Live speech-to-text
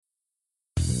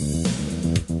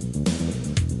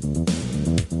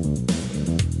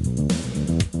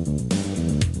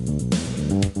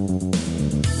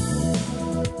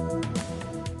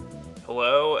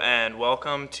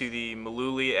welcome to the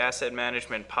Mullooly Asset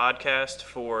Management podcast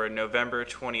for November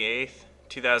 28th,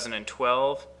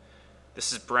 2012.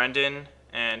 This is Brendan,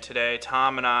 and today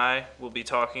Tom and I will be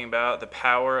talking about the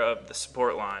power of the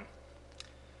support line.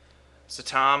 So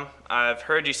Tom, I've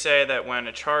heard you say that when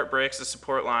a chart breaks the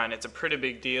support line, it's a pretty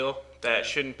big deal that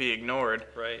shouldn't be ignored.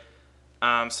 Right.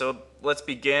 So let's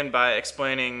begin by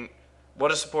explaining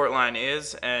what a support line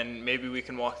is, and maybe we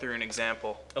can walk through an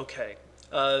example. Okay.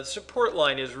 Support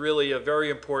line is really a very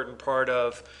important part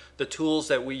of the tools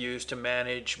that we use to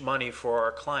manage money for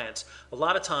our clients. A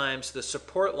lot of times the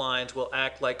support lines will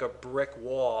act like a brick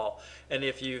wall, and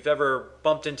if you've ever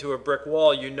bumped into a brick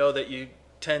wall, you know that you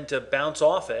tend to bounce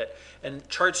off it, and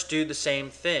charts do the same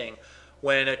thing.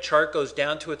 When a chart goes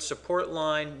down to its support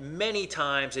line, many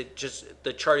times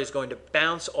the chart is going to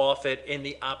bounce off it in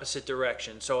the opposite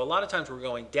direction. So a lot of times we're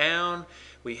going down,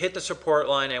 we hit the support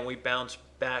line, and we bounce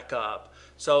back up.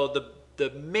 So the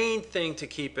main thing to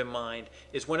keep in mind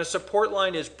is when a support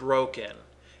line is broken,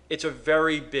 it's a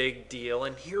very big deal,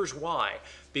 and here's why.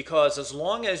 Because as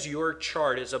long as your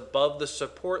chart is above the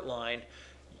support line,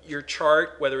 your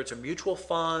chart, whether it's a mutual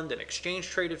fund, an exchange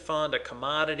traded fund, a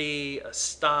commodity, a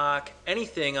stock,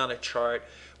 anything on a chart,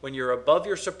 when you're above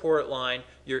your support line,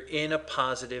 you're in a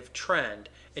positive trend.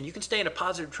 And you can stay in a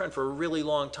positive trend for a really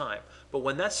long time. But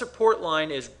when that support line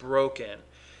is broken,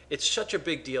 it's such a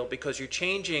big deal because you're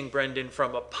changing, Brendan,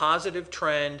 from a positive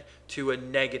trend to a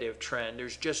negative trend.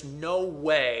 There's just no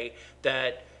way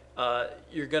that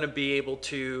you're going to be able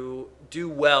to do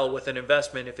well with an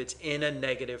investment if it's in a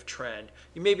negative trend.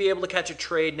 You may be able to catch a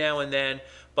trade now and then,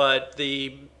 but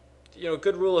the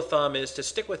good rule of thumb is to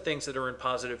stick with things that are in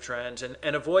positive trends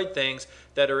and avoid things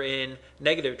that are in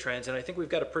negative trends. And I think we've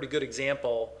got a pretty good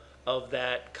example of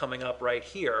that coming up right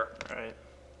here. Right.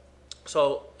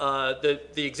 So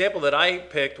the example that I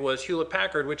picked was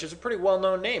Hewlett-Packard, which is a pretty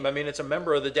well-known name. I mean, it's a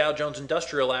member of the Dow Jones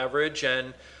Industrial Average,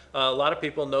 and a lot of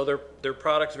people know their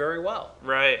products very well.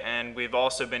 Right, and we've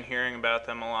also been hearing about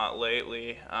them a lot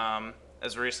lately,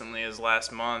 as recently as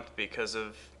last month because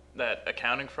of that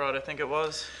accounting fraud, I think it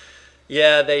was.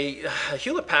 Yeah,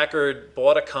 Hewlett-Packard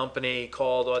bought a company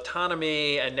called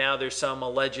Autonomy, and now there's some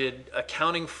alleged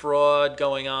accounting fraud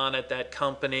going on at that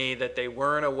company that they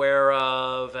weren't aware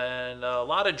of, and a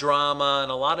lot of drama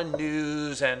and a lot of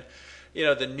news. And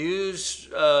the news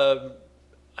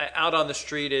out on the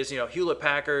street is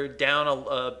Hewlett-Packard down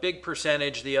a big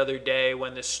percentage the other day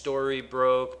when this story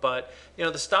broke, but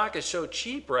the stock is so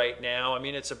cheap right now. I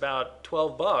mean, it's about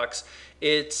 $12.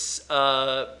 It's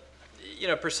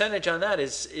percentage on that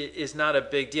is not a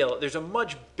big deal. There's a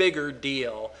much bigger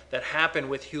deal that happened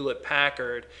with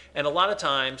Hewlett-Packard, and a lot of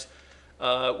times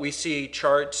we see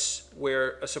charts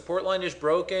where a support line is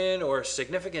broken or a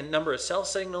significant number of sell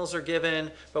signals are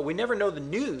given, but we never know the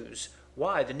news.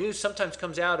 Why? The news sometimes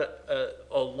comes out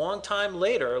a long time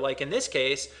later. Like in this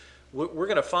case, we're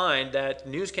going to find that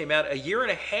news came out a year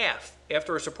and a half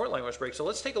after a support line was break. So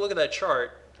let's take a look at that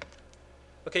chart.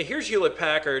 Okay, here's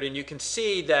Hewlett-Packard, and you can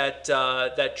see that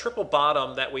that triple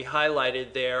bottom that we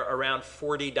highlighted there around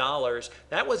 $40.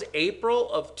 That was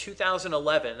April of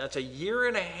 2011. That's a year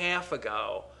and a half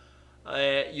ago.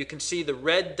 You can see the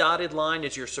red dotted line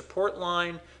is your support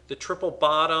line. The triple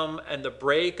bottom and the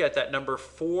break at that number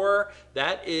 4,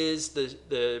 that is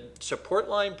the support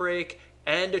line break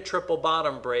and a triple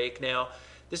bottom break. Now,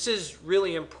 this is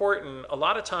really important. A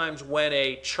lot of times when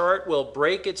a chart will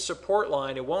break its support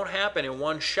line, it won't happen in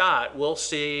one shot. We'll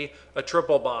see a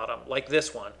triple bottom like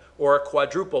this one, or a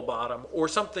quadruple bottom, or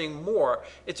something more.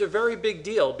 It's a very big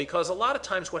deal because a lot of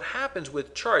times what happens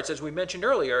with charts, as we mentioned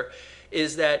earlier,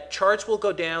 is that charts will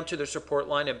go down to their support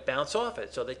line and bounce off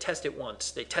it. So they test it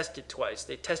once, they test it twice,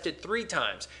 they test it 3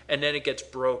 times, and then it gets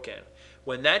broken.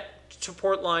 When that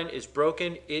support line is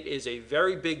broken, it is a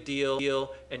very big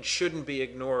deal and shouldn't be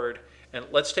ignored. And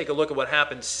let's take a look at what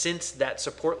happened since that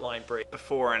support line break.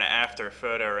 Before and after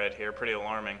photo right here, pretty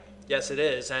alarming. Yes, it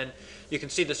is. And you can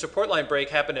see the support line break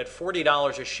happened at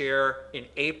 $40 a share in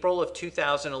April of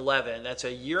 2011. That's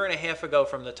a year and a half ago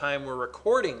from the time we're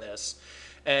recording this.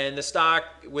 And the stock,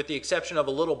 with the exception of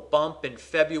a little bump in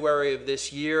February of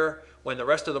this year when the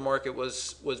rest of the market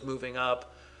was moving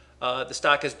up, the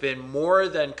stock has been more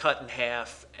than cut in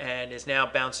half and is now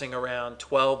bouncing around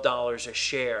 $12 a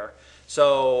share.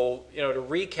 So, to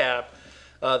recap,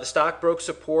 the stock broke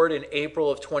support in April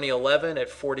of 2011 at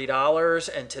 $40,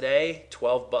 and today,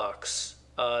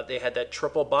 $12. They had that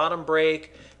triple bottom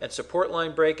break and support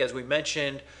line break, as we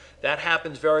mentioned. That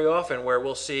happens very often where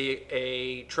we'll see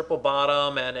a triple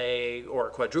bottom or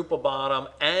a quadruple bottom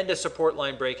and a support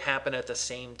line break happen at the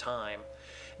same time.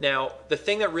 Now, the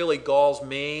thing that really galls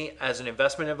me as an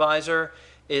investment advisor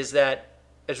is that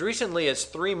as recently as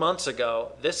 3 months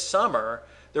ago, this summer,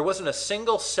 there wasn't a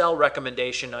single sell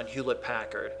recommendation on Hewlett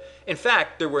Packard. In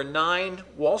fact, there were 9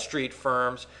 Wall Street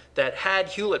firms that had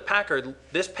Hewlett Packard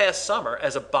this past summer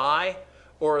as a buy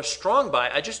or a strong buy.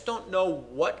 I just don't know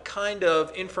what kind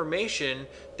of information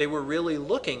they were really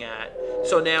looking at.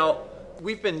 So now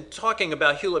we've been talking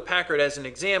about Hewlett Packard as an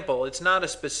example. It's not a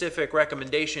specific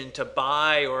recommendation to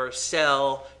buy or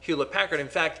sell Hewlett Packard. In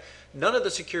fact, none of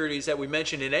the securities that we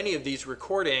mentioned in any of these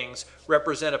recordings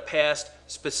represent a past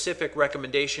specific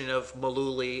recommendation of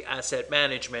Mullooly Asset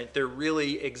Management. They're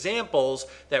really examples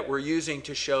that we're using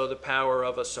to show the power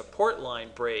of a support line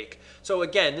break. So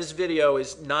again, this video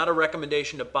is not a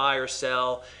recommendation to buy or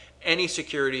sell any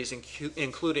securities,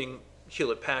 including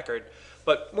Hewlett Packard.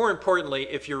 But more importantly,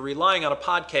 if you're relying on a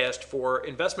podcast for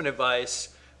investment advice,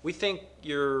 we think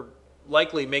you're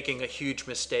likely making a huge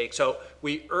mistake. So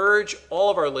we urge all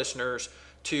of our listeners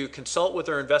to consult with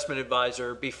their investment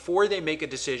advisor before they make a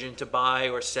decision to buy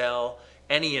or sell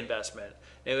any investment.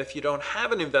 Now, if you don't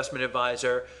have an investment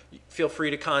advisor, feel free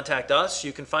to contact us.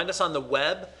 You can find us on the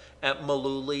web at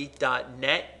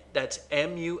mullooly.net. That's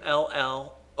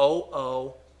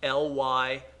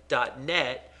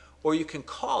MULLOOLY.net. Or you can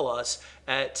call us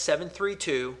at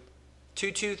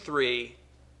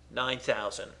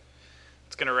 732-223-9000.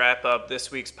 It's going to wrap up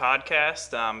this week's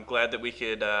podcast. I'm glad that we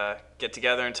could get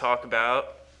together and talk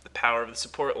about the power of the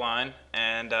support line.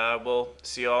 And we'll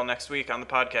see you all next week on the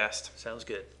podcast. Sounds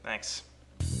good. Thanks.